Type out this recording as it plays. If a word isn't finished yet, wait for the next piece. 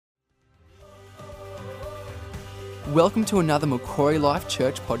Welcome to another Macquarie Life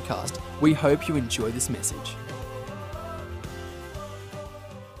Church podcast. We hope you enjoy this message.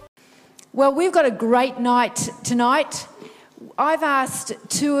 Well, we've got a great night tonight. I've asked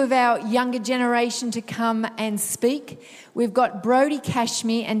two of our younger generation to come and speak. We've got Brodie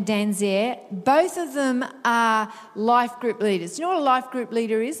Cashmere and Dan Zaire. Both of them are life group leaders. Do you know what a life group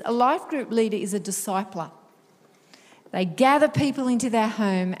leader is? A life group leader is a discipler. They gather people into their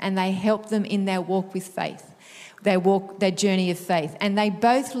home and they help them in their walk with faith, their journey of faith. And they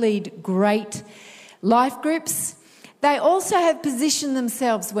both lead great life groups. They also have positioned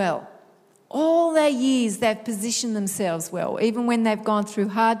themselves well. All their years, they've positioned themselves well, even when they've gone through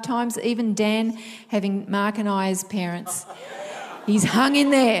hard times. Even Dan, having Mark and I as parents, he's hung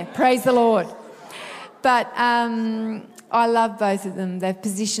in there, praise the Lord. But I love both of them. They've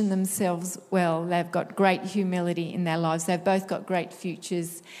positioned themselves well. They've got great humility in their lives. They've both got great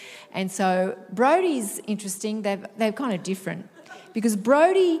futures. And so Brodie's interesting. They're kind of different because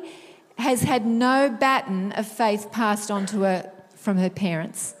Brodie has had no baton of faith passed on to her from her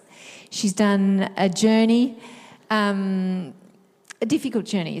parents. She's done a journey, a difficult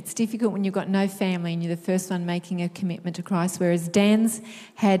journey. It's difficult when you've got no family and you're the first one making a commitment to Christ, whereas Dan's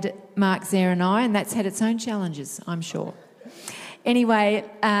had Mark, Zaire and I, and that's had its own challenges, I'm sure. Anyway,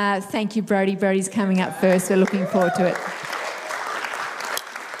 thank you, Brodie. Brodie's coming up first. We're looking forward to it.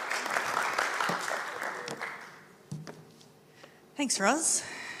 Thanks, Roz.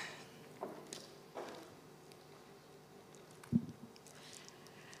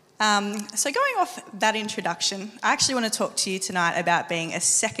 So going off that introduction, I actually want to talk to you tonight about being a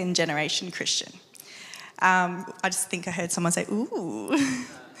second generation Christian. I just think I heard someone say, ooh.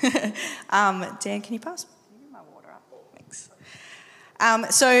 Dan, can you pass my water up? Thanks.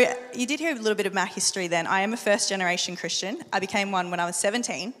 So you did hear a little bit of my history then. I am a first generation Christian. I became one when I was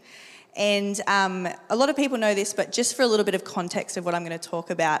 17. And a lot of people know this, but just for a little bit of context of what I'm going to talk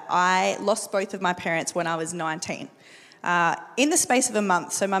about, I lost both of my parents when I was 19. In the space of a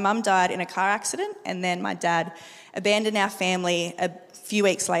month. So my mum died in a car accident and then my dad abandoned our family a few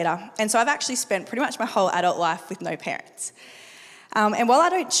weeks later. And so I've actually spent pretty much my whole adult life with no parents. And while I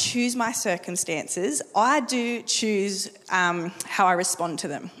don't choose my circumstances, I do choose how I respond to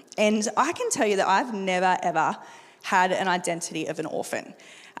them. And I can tell you that I've never, ever had an identity of an orphan.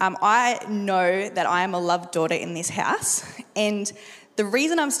 I know that I am a loved daughter in this house, and the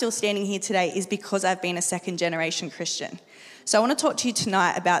reason I'm still standing here today is because I've been a second generation Christian. So I want to talk to you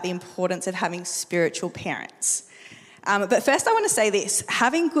tonight about the importance of having spiritual parents. But first I want to say this,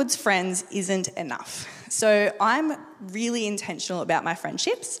 having good friends isn't enough. So I'm really intentional about my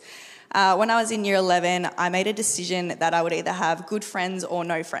friendships. When I was in year 11, I made a decision that I would either have good friends or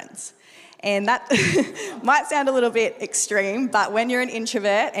no friends. And that might sound a little bit extreme, but when you're an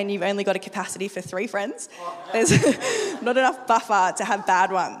introvert and you've only got a capacity for 3 friends, there's not enough buffer to have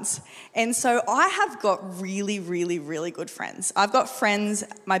bad ones. And so I have got really, really, really good friends. I've got friends,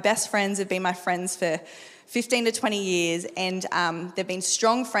 my best friends have been my friends for 15 to 20 years, and they've been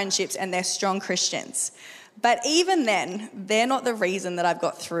strong friendships and they're strong Christians. But even then, they're not the reason that I've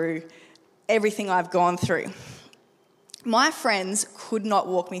got through everything I've gone through. My friends could not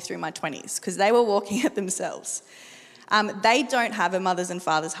walk me through my 20s because they were walking it themselves. They don't have a mother's and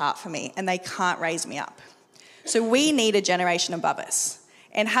father's heart for me and they can't raise me up. So we need a generation above us.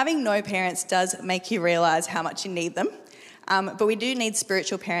 And having no parents does make you realise how much you need them. But we do need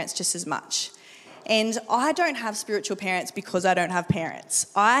spiritual parents just as much. And I don't have spiritual parents because I don't have parents.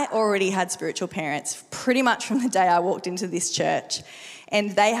 I already had spiritual parents pretty much from the day I walked into this church,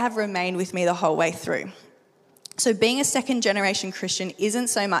 and they have remained with me the whole way through. So being a second generation Christian isn't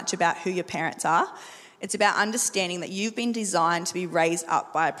so much about who your parents are. It's about understanding that you've been designed to be raised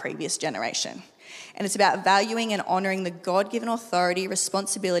up by a previous generation. And it's about valuing and honouring the God-given authority,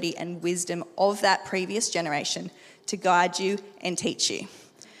 responsibility and wisdom of that previous generation to guide you and teach you.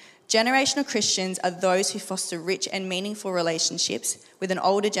 Generational Christians are those who foster rich and meaningful relationships with an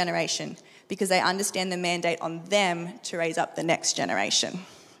older generation because they understand the mandate on them to raise up the next generation.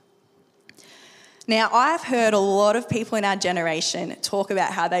 Now, I've heard a lot of people in our generation talk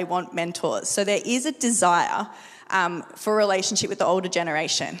about how they want mentors. So there is a desire for a relationship with the older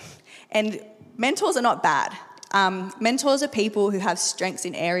generation. And mentors are not bad. Mentors are people who have strengths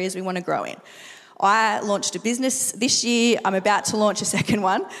in areas we want to grow in. I launched a business this year. I'm about to launch a second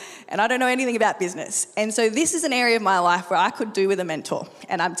one, and I don't know anything about business. And so this is an area of my life where I could do with a mentor,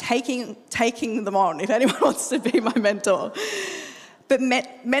 and I'm taking them on if anyone wants to be my mentor. But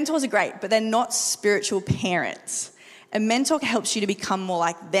mentors are great, but they're not spiritual parents. A mentor helps you to become more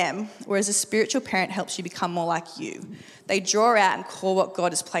like them, whereas a spiritual parent helps you become more like you. They draw out and call what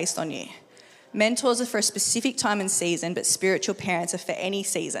God has placed on you. Mentors are for a specific time and season, but spiritual parents are for any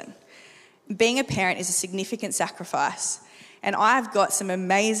season. Being a parent is a significant sacrifice. And I've got some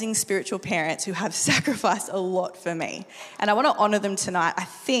amazing spiritual parents who have sacrificed a lot for me. And I want to honour them tonight. I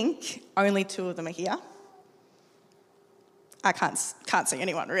think only 2 of them are here. I can't see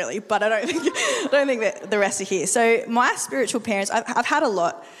anyone really, but I don't think that the rest are here. So my spiritual parents, I've had a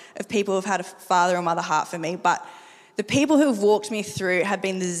lot of people who've had a father or mother heart for me, but the people who have walked me through have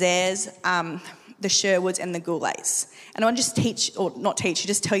been the Zares, the Sherwoods and the Goulays. And I want to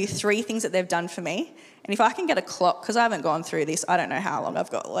just tell you 3 things that they've done for me. And if I can get a clock, because I haven't gone through this, I don't know how long I've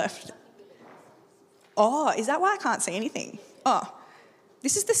got left. Oh, is that why I can't see anything? Oh,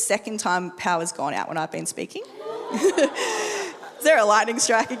 this is the second time power's gone out when I've been speaking. Is there a lightning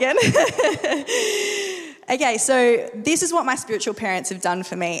strike again? Okay, so this is what my spiritual parents have done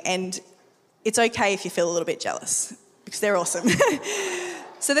for me, and it's okay if you feel a little bit jealous, because they're awesome.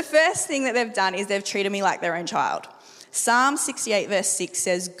 So the first thing that they've done is they've treated me like their own child. Psalm 68 verse 6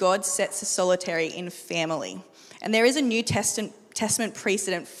 says, God sets the solitary in family. And there is a New Testament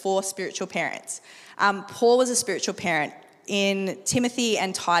precedent for spiritual parents. Paul was a spiritual parent. In Timothy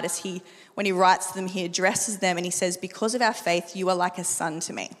and Titus, when he writes to them, he addresses them and he says, because of our faith, you are like a son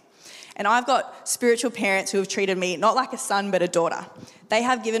to me. And I've got spiritual parents who have treated me not like a son, but a daughter. They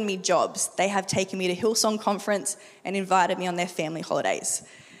have given me jobs. They have taken me to Hillsong Conference and invited me on their family holidays.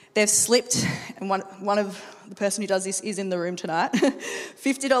 They've slipped, and one of the person who does this is in the room tonight,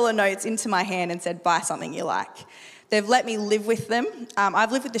 $50 notes into my hand and said, buy something you like. They've let me live with them.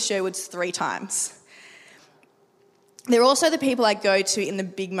 I've lived with the Sherwoods 3 times. They're also the people I go to in the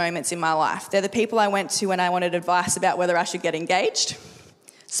big moments in my life. They're the people I went to when I wanted advice about whether I should get engaged.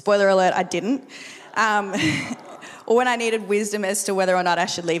 Spoiler alert, I didn't. Or when I needed wisdom as to whether or not I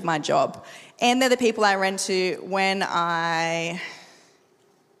should leave my job. And they're the people I ran to when I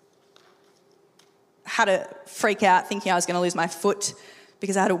had a freak out thinking I was going to lose my foot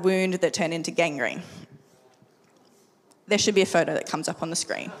because I had a wound that turned into gangrene. There should be a photo that comes up on the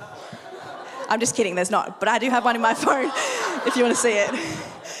screen. I'm just kidding, there's not. But I do have one in my phone if you want to see it.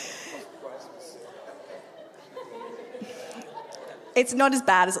 It's not as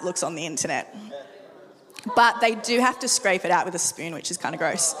bad as it looks on the internet. But they do have to scrape it out with a spoon, which is kind of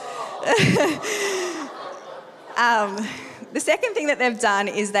gross. The second thing that they've done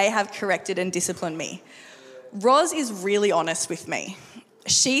is they have corrected and disciplined me. Roz is really honest with me.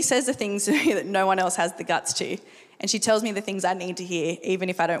 She says the things to me that no one else has the guts to, and she tells me the things I need to hear, even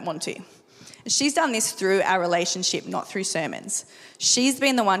if I don't want to. She's done this through our relationship, not through sermons. She's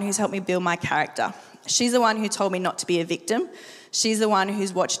been the one who's helped me build my character. She's the one who told me not to be a victim. She's the one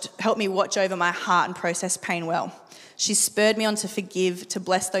who's helped me watch over my heart and process pain well. She's spurred me on to forgive, to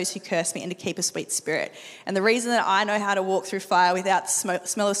bless those who curse me, and to keep a sweet spirit. And the reason that I know how to walk through fire without the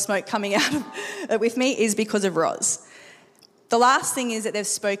smell of smoke coming out with me is because of Roz. The last thing is that they've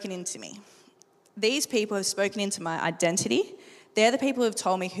spoken into me. These people have spoken into my identity. They're the people who have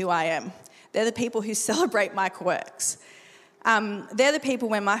told me who I am. They're the people who celebrate my quirks. They're the people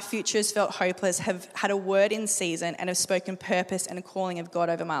when my future has felt hopeless, have had a word in season and have spoken purpose and a calling of God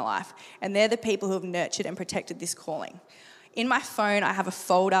over my life. And they're the people who have nurtured and protected this calling. In my phone, I have a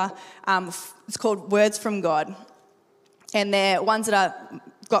folder. It's called Words from God. And they're ones that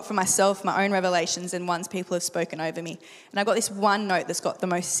I've got for myself, my own revelations, and ones people have spoken over me. And I've got this one note that's got the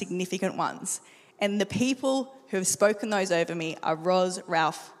most significant ones. And the people who have spoken those over me are Roz,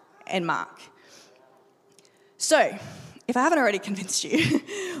 Ralph, and Mark. So, if I haven't already convinced you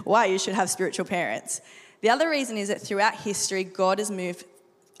why you should have spiritual parents, the other reason is that throughout history, God has moved,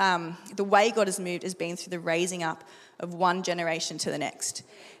 the way God has moved has been through the raising up of one generation to the next.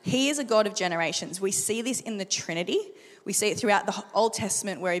 He is a God of generations. We see this in the Trinity. We see it throughout the Old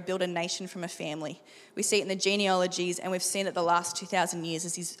Testament where he built a nation from a family. We see it in the genealogies, and we've seen it the last 2,000 years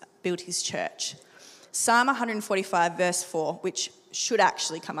as he's built his church. Psalm 145 verse 4, which should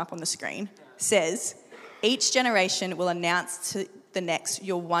actually come up on the screen, says, each generation will announce to the next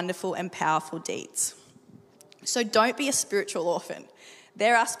your wonderful and powerful deeds. So don't be a spiritual orphan.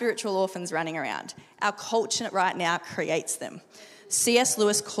 There are spiritual orphans running around. Our culture right now creates them. C.S.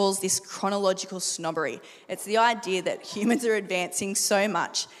 Lewis calls this chronological snobbery. It's the idea that humans are advancing so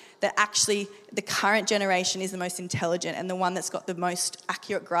much that actually the current generation is the most intelligent and the one that's got the most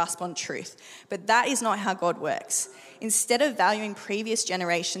accurate grasp on truth. But that is not how God works. Instead of valuing previous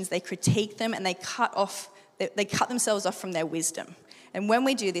generations, they critique them and they cut themselves off from their wisdom. And when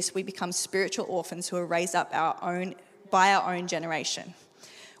we do this, we become spiritual orphans who are raised up by our own generation.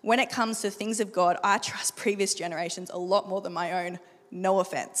 When it comes to things of God, I trust previous generations a lot more than my own, no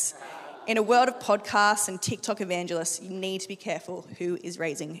offense. In a world of podcasts and TikTok evangelists, you need to be careful who is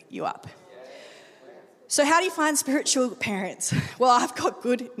raising you up. So how do you find spiritual parents? Well, I've got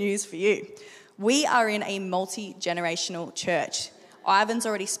good news for you. We are in a multi-generational church. Ivan's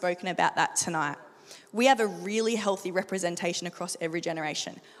already spoken about that tonight. We have a really healthy representation across every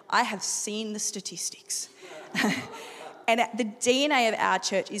generation. I have seen the statistics. And the DNA of our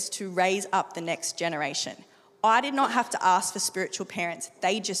church is to raise up the next generation. I did not have to ask for spiritual parents.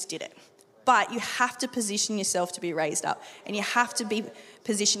 They just did it. But you have to position yourself to be raised up, and you have to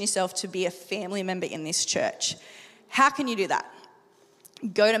position yourself to be a family member in this church. How can you do that?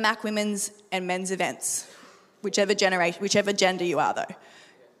 Go to Mac Women's and Men's events, whichever gender you are though.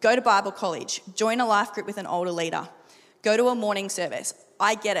 Go to Bible college. Join a life group with an older leader. Go to a morning service.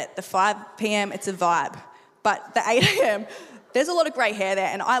 I get it. The 5 p.m, it's a vibe. But the 8 a.m, there's a lot of grey hair there,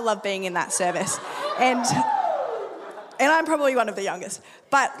 and I love being in that service. And I'm probably one of the youngest.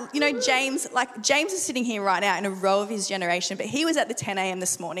 But, James is sitting here right now in a row of his generation, but he was at the 10 a.m.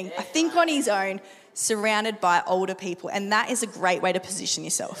 this morning, I think on his own, surrounded by older people, and that is a great way to position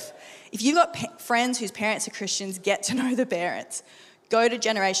yourself. If you've got friends whose parents are Christians, get to know the parents. Go to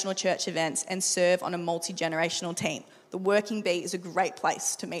generational church events and serve on a multi-generational team. The Working Bee is a great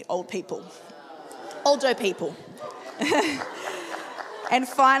place to meet older people. And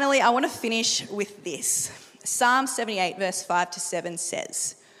finally, I want to finish with this. Psalm 78 verse 5-7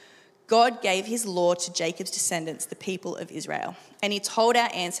 says, God gave his law to Jacob's descendants, the people of Israel, and he told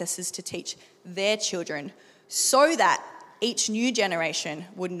our ancestors to teach their children so that each new generation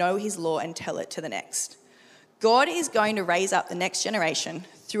would know his law and tell it to the next. God is going to raise up the next generation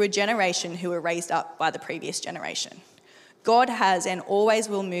through a generation who were raised up by the previous generation. God has and always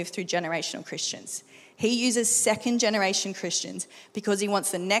will move through generational Christians. He uses second-generation Christians because he wants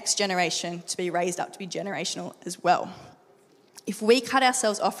the next generation to be raised up to be generational as well. If we cut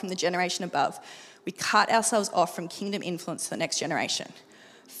ourselves off from the generation above, we cut ourselves off from kingdom influence for the next generation.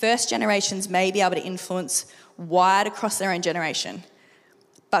 First generations may be able to influence wide across their own generation,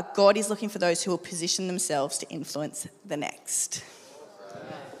 but God is looking for those who will position themselves to influence the next.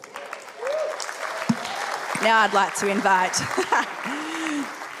 Now I'd like to invite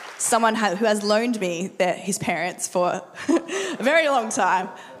someone who has loaned me his parents for a very long time,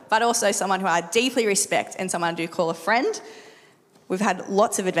 but also someone who I deeply respect and someone I do call a friend. We've had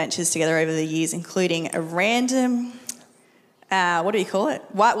lots of adventures together over the years, including a random,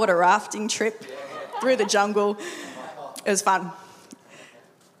 whitewater rafting trip through the jungle. It was fun.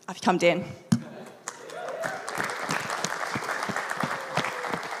 I've come Dan.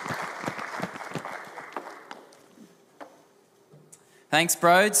 Thanks,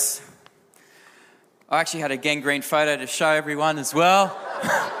 Broads. I actually had a gangrene photo to show everyone as well.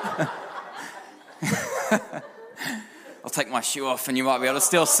 I'll take my shoe off and you might be able to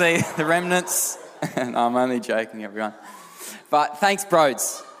still see the remnants. No, I'm only joking, everyone. But thanks,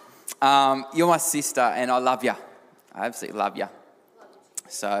 Broads. You're my sister and I love you. I absolutely love you.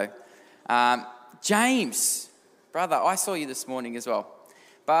 So, James, brother, I saw you this morning as well.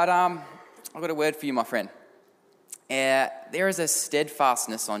 But I've got a word for you, my friend. There is a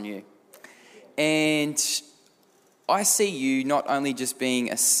steadfastness on you. And I see you not only just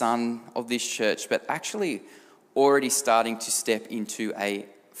being a son of this church, but actually already starting to step into a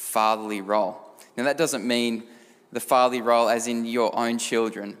fatherly role. Now, that doesn't mean the fatherly role as in your own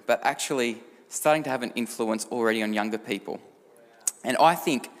children, but actually starting to have an influence already on younger people. And I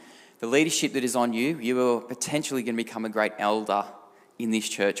think the leadership that is on you, you are potentially going to become a great elder in this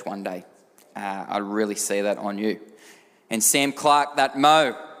church one day. I really see that on you. And Sam Clark, that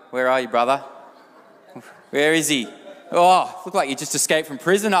Mo, where are you, brother? Where is he? Oh, look like you just escaped from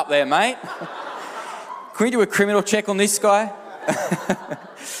prison up there, mate. Can we do a criminal check on this guy?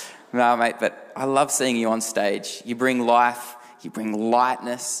 No, mate, but I love seeing you on stage. You bring life, you bring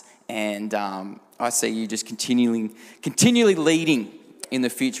lightness, and I see you just continually leading in the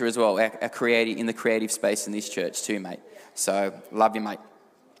future as well, in the creative space in this church too, mate. So, love you, mate.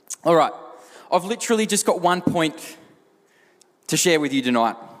 All right, I've literally just got one point to share with you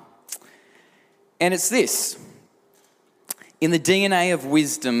tonight. And it's this. In the DNA of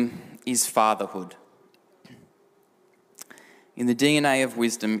wisdom is fatherhood. In the DNA of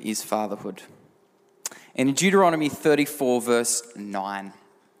wisdom is fatherhood. And in Deuteronomy 34 verse 9,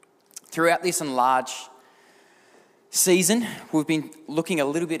 throughout this enlarged season, we've been looking a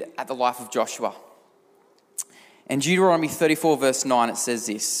little bit at the life of Joshua. And Deuteronomy 34 verse 9, it says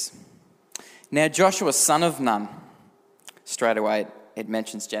this. Now Joshua, son of Nun, straight away it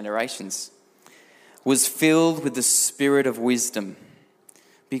mentions generations, was filled with the spirit of wisdom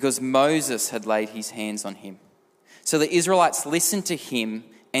because Moses had laid his hands on him. So the Israelites listened to him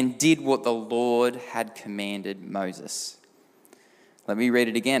and did what the Lord had commanded Moses. Let me read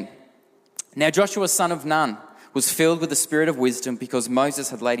it again. Now Joshua, son of Nun, was filled with the spirit of wisdom because Moses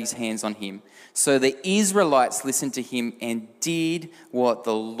had laid his hands on him. So the Israelites listened to him and did what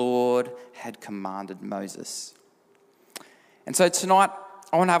the Lord had commanded Moses. And so tonight,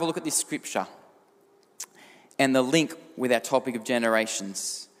 I want to have a look at this scripture and the link with our topic of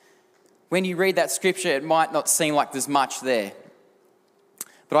generations. When you read that scripture, it might not seem like there's much there.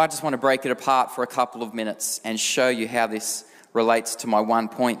 But I just want to break it apart for a couple of minutes and show you how this relates to my one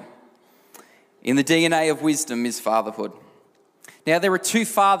point. In the DNA of wisdom is fatherhood. Now, there are two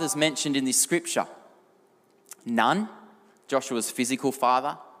fathers mentioned in this scripture. Nun, Joshua's physical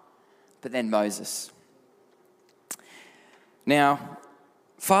father, but then Moses. Now,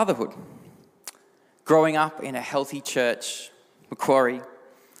 fatherhood. Growing up in a healthy church, Macquarie,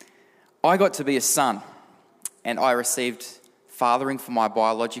 I got to be a son, and I received fathering from my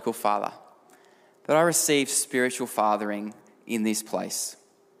biological father. But I received spiritual fathering in this place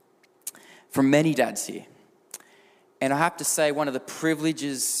from many dads here. And I have to say, one of the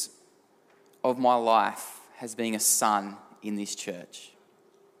privileges of my life has been a son in this church.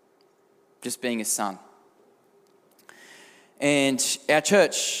 Just being a son. And our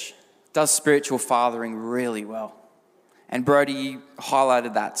church does spiritual fathering really well. And Brody, you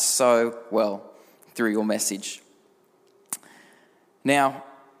highlighted that so well through your message. Now,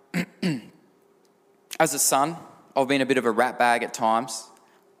 as a son, I've been a bit of a rat bag at times.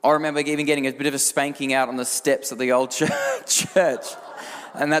 I remember even getting a bit of a spanking out on the steps of the old church.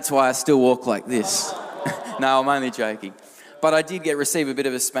 And that's why I still walk like this. No, I'm only joking. But I did receive a bit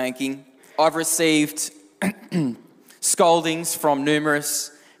of a spanking. I've received scoldings from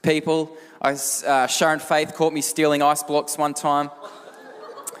numerous people. Sharon Faith caught me stealing ice blocks one time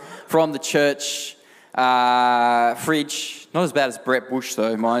from the church fridge. Not as bad as Brett Bush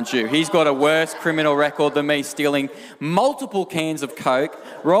though, mind you. He's got a worse criminal record than me, stealing multiple cans of Coke.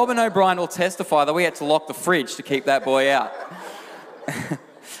 Robin O'Brien will testify that we had to lock the fridge to keep that boy out.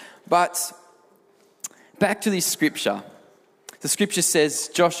 But back to this scripture. The scripture says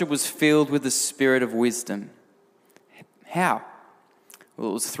Joshua was filled with the spirit of wisdom. How? Well,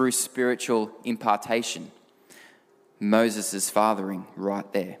 it was through spiritual impartation. Moses' fathering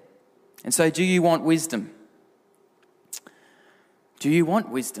right there. And so do you want wisdom? Do you want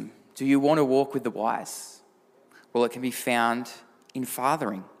wisdom? Do you want to walk with the wise? Well, it can be found in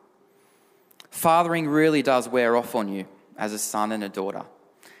fathering. Fathering really does wear off on you as a son and a daughter.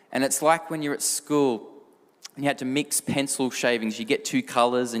 And it's like when you're at school and you had to mix pencil shavings. You get two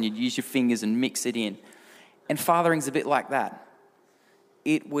colours and you'd use your fingers and mix it in. And fathering's a bit like that.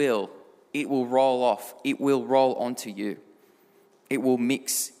 It will roll off. It will roll onto you. It will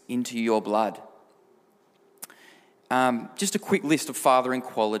mix into your blood. Just a quick list of fathering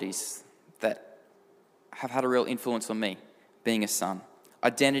qualities that have had a real influence on me, being a son.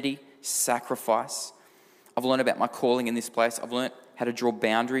 Identity, sacrifice. I've learned about my calling in this place. I've learned how to draw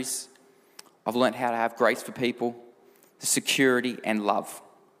boundaries. I've learned how to have grace for people, the security and love.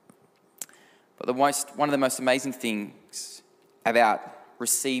 But one of the most amazing things about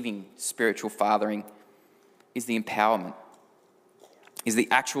receiving spiritual fathering is the empowerment, is the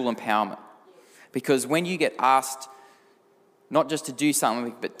actual empowerment. Because when you get asked not just to do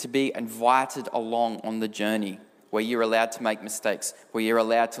something, but to be invited along on the journey where you're allowed to make mistakes, where you're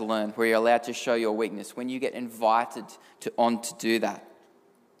allowed to learn, where you're allowed to show your weakness, when you get invited to do that,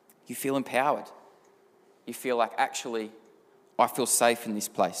 you feel empowered. You feel like, actually, I feel safe in this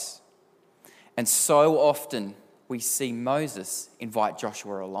place. And so often we see Moses invite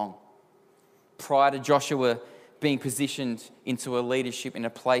Joshua along. Prior to Joshua being positioned into a leadership in a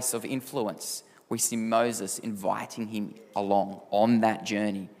place of influence, we see Moses inviting him along on that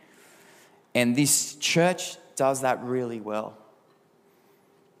journey. And this church does that really well.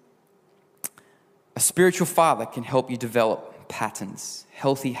 A spiritual father can help you develop patterns,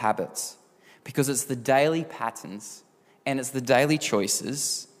 healthy habits, because it's the daily patterns and it's the daily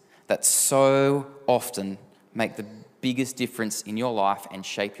choices that so often make the biggest difference in your life and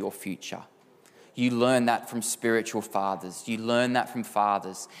shape your future. You learn that from spiritual fathers. You learn that from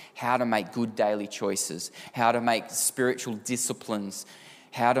fathers, how to make good daily choices, how to make spiritual disciplines,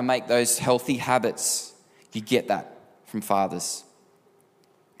 how to make those healthy habits. You get that from fathers.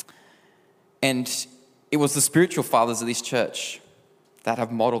 And it was the spiritual fathers of this church that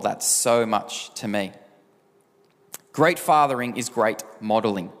have modeled that so much to me. Great fathering is great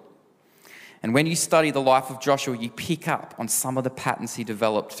modeling. And when you study the life of Joshua, you pick up on some of the patterns he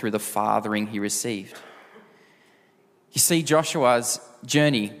developed through the fathering he received. You see, Joshua's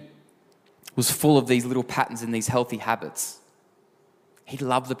journey was full of these little patterns and these healthy habits. He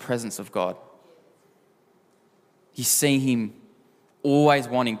loved the presence of God. You see him always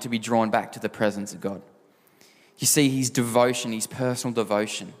wanting to be drawn back to the presence of God. You see his devotion, his personal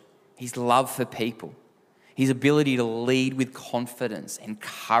devotion, his love for people, his ability to lead with confidence and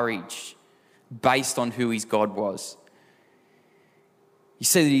courage based on who his God was. You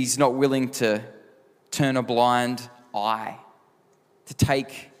see that he's not willing to turn a blind eye, to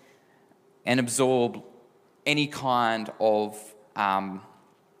take and absorb any kind of,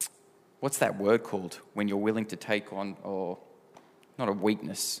 what's that word called? When you're willing to take on, or not a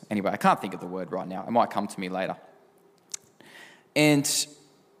weakness. Anyway, I can't think of the word right now. It might come to me later. And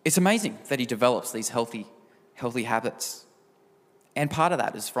it's amazing that he develops these healthy habits. And part of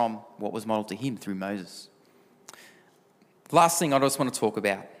that is from what was modeled to him through Moses. Last thing I just want to talk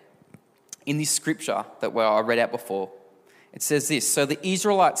about. In this scripture that I read out before, it says this: so the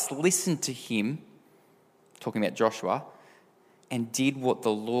Israelites listened to him, talking about Joshua, and did what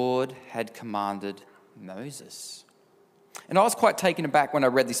the Lord had commanded Moses. And I was quite taken aback when I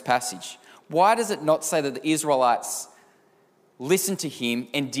read this passage. Why does it not say that the Israelites listened to him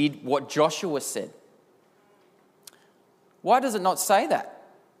and did what Joshua said? Why does it not say that?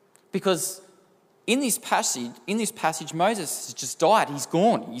 Because in this passage, Moses has just died. He's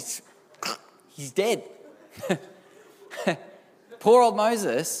gone. He's dead. Poor old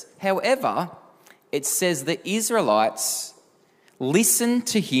Moses. However, it says the Israelites listened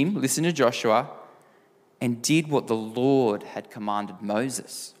to him, listened to Joshua, and did what the Lord had commanded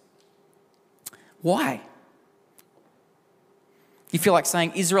Moses. Why? You feel like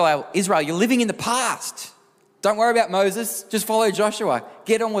saying, Israel, you're living in the past. Don't worry about Moses. Just follow Joshua.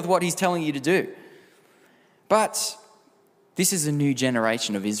 Get on with what he's telling you to do. But this is a new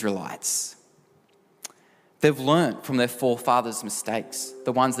generation of Israelites. They've learnt from their forefathers' mistakes,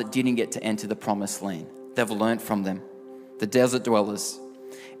 the ones that didn't get to enter the promised land. They've learnt from them, the desert dwellers.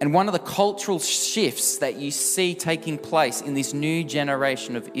 And one of the cultural shifts that you see taking place in this new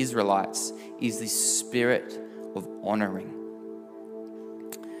generation of Israelites is this spirit of honouring.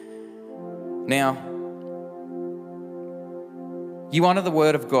 Now, you honour the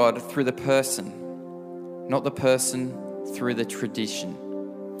word of God through the person, not the person through the tradition.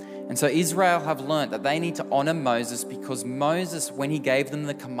 And so Israel have learnt that they need to honour Moses because Moses, when he gave them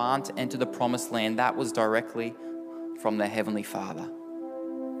the command to enter the promised land, that was directly from their heavenly Father.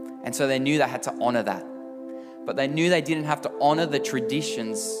 And so they knew they had to honour that. But they knew they didn't have to honour the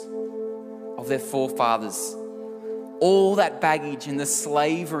traditions of their forefathers. All that baggage and the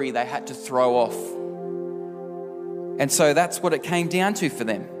slavery they had to throw off. And so that's what it came down to for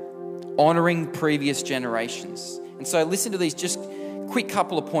them, honouring previous generations. And so listen to these just quick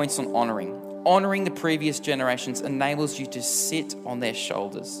couple of points on honouring. Honouring the previous generations enables you to sit on their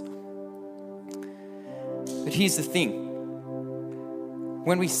shoulders. But here's the thing.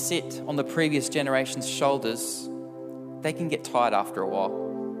 When we sit on the previous generation's shoulders, they can get tired after a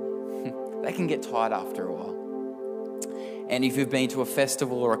while. They can get tired after a while. And if you've been to a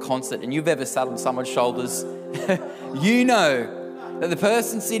festival or a concert and you've ever sat on someone's shoulders, you know that the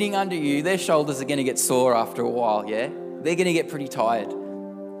person sitting under you, their shoulders are going to get sore after a while, yeah? They're going to get pretty tired.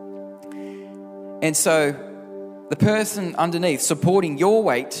 And so the person underneath supporting your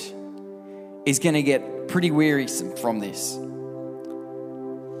weight is going to get pretty wearisome from this.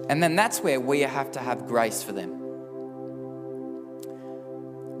 And then that's where we have to have grace for them.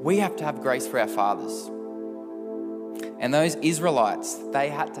 We have to have grace for our fathers. And those Israelites, they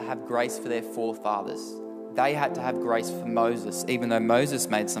had to have grace for their forefathers. They had to have grace for Moses, even though Moses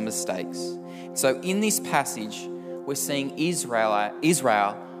made some mistakes. So in this passage, we're seeing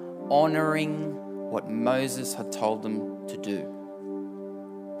Israel honouring what Moses had told them to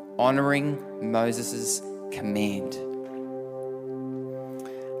do. Honouring Moses' command.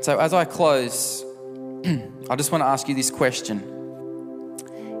 So as I close, I just want to ask you this question.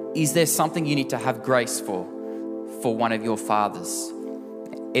 Is there something you need to have grace for one of your fathers?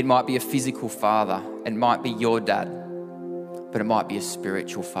 It might be a physical father. It might be your dad. But it might be a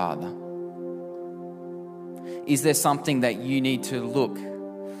spiritual father. Is there something that you need to look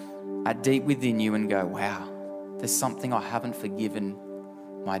at deep within you and go, wow, there's something I haven't forgiven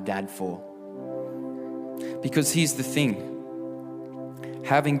my dad for? Because here's the thing.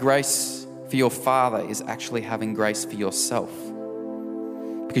 Having grace for your father is actually having grace for yourself.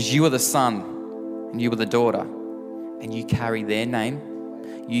 Because you are the son and you are the daughter and you carry their name,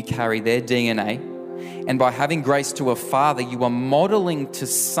 you carry their DNA. And by having grace to a father, you are modeling to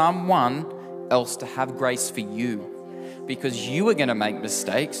someone else to have grace for you. Because you are going to make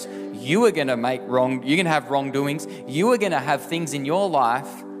mistakes. You are going to you're going to have wrongdoings. You are going to have things in your life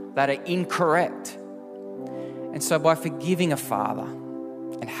that are incorrect. And so by forgiving a father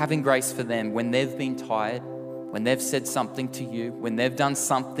and having grace for them when they've been tired, when they've said something to you, when they've done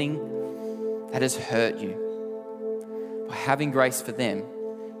something that has hurt you, by having grace for them,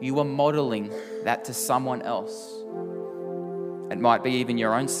 you are modeling that to someone else. It might be even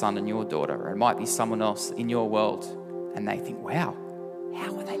your own son and your daughter, or it might be someone else in your world, and they think, wow,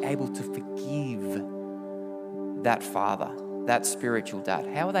 how are they able to forgive that father, that spiritual dad?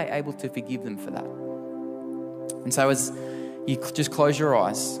 How are they able to forgive them for that? And so as you just close your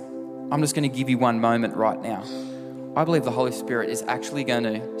eyes, I'm just going to give you one moment right now. I believe the Holy Spirit is actually going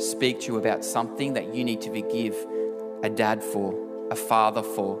to speak to you about something that you need to forgive a dad for, a father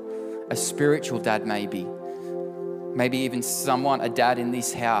for, a spiritual dad maybe even someone, a dad in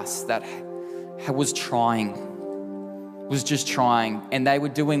this house that was just trying, and they were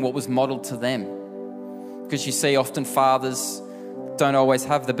doing what was modeled to them. Because you see, often fathers don't always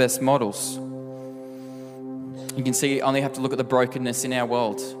have the best models. You can see, you only have to look at the brokenness in our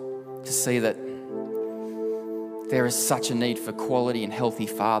world to see that there is such a need for quality and healthy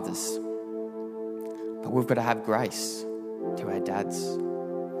fathers. But we've got to have grace to our dads.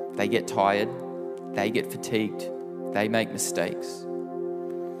 They get tired, they get fatigued, they make mistakes.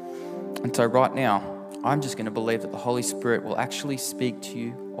 And so right now, I'm just going to believe that the Holy Spirit will actually speak to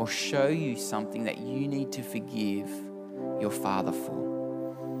you or show you something that you need to forgive your father for.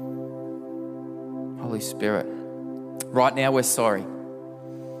 Holy Spirit, right now we're sorry.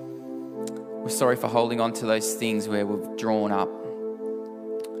 We're sorry for holding on to those things where we've drawn up.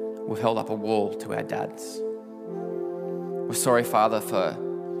 We've held up a wall to our dads. We're sorry, Father, for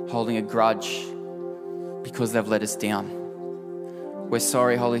holding a grudge because they've let us down. We're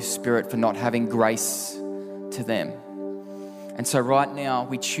sorry, Holy Spirit, for not having grace to them. And so right now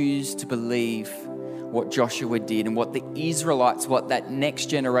we choose to believe what Joshua did and what the Israelites, what that next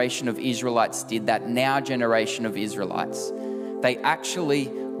generation of Israelites did, that now generation of Israelites. They actually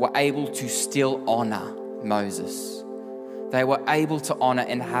were able to still honor Moses. They were able to honor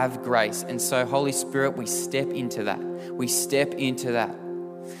and have grace. And so, Holy Spirit, we step into that. We step into that.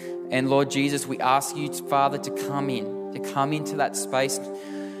 And Lord Jesus, we ask you, Father, to come into that space.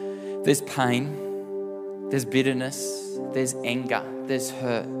 There's pain, there's bitterness, there's anger, there's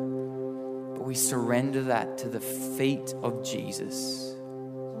hurt. But we surrender that to the feet of Jesus.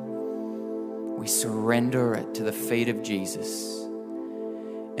 We surrender it to the feet of Jesus.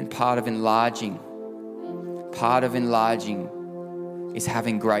 And part of enlarging is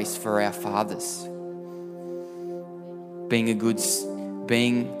having grace for our fathers. Being a good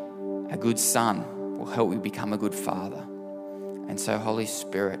son will help you become a good father. And so, Holy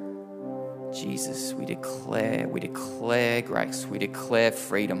Spirit, Jesus, we declare grace, we declare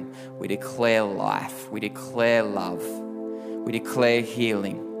freedom, we declare life, we declare love, we declare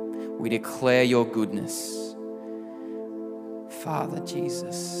healing, we declare your goodness. Father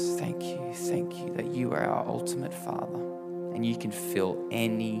Jesus, thank you that you are our ultimate Father, and you can fill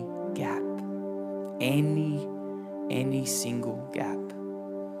any gap, any single gap.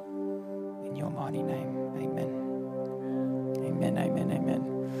 In your mighty name, amen. Amen, amen, amen.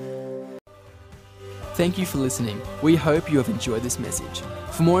 Thank you for listening. We hope you have enjoyed this message.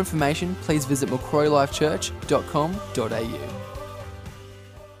 For more information, please visit macquarielifechurch.com.au.